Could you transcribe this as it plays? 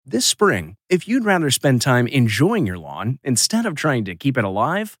This spring, if you'd rather spend time enjoying your lawn instead of trying to keep it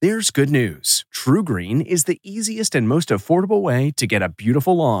alive, there's good news. True Green is the easiest and most affordable way to get a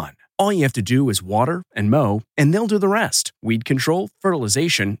beautiful lawn. All you have to do is water and mow, and they'll do the rest. Weed control,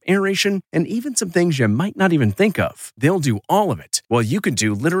 fertilization, aeration, and even some things you might not even think of. They'll do all of it, while you can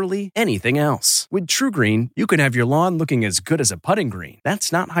do literally anything else. With True Green, you can have your lawn looking as good as a putting green.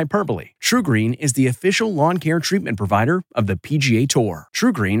 That's not hyperbole. True Green is the official lawn care treatment provider of the PGA Tour.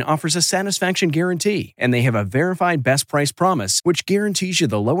 True Green offers a satisfaction guarantee, and they have a verified best price promise, which guarantees you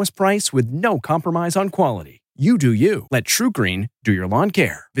the lowest price with no compromise on quality. You do you. Let True Green do your lawn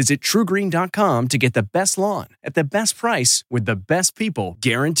care. Visit truegreen.com to get the best lawn at the best price with the best people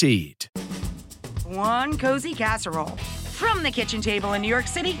guaranteed. One cozy casserole. From the kitchen table in New York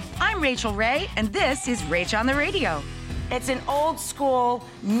City, I'm Rachael Ray, and this is Rach on the Radio. It's an old school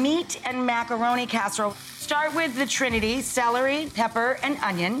meat and macaroni casserole. Start with the trinity: celery, pepper, and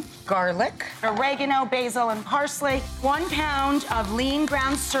onion, garlic, oregano, basil, and parsley, 1 pound of lean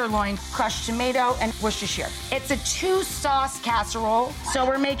ground sirloin, crushed tomato, and Worcestershire. It's a 2-sauce casserole, so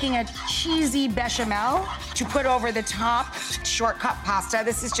we're making a cheesy bechamel to put over the top. Shortcut pasta,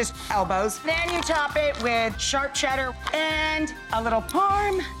 this is just elbows. Then you top it with sharp cheddar and a little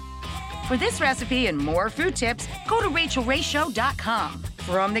parm. For this recipe and more food tips, go to RachelRayShow.com.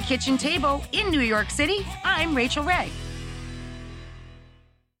 From the kitchen table in New York City, I'm Rachael Ray.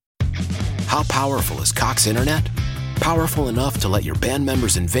 How powerful is Cox Internet? Powerful enough to let your band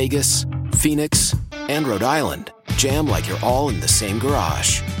members in Vegas, Phoenix, and Rhode Island jam like you're all in the same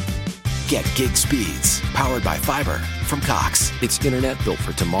garage. Get gig speeds powered by fiber from Cox. It's internet built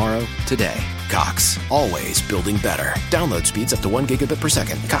for tomorrow, today. Cox, always building better. Download speeds up to 1 gigabit per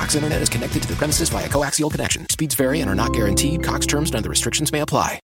second. Cox Internet is connected to the premises via coaxial connection. Speeds vary and are not guaranteed. Cox terms and other restrictions may apply.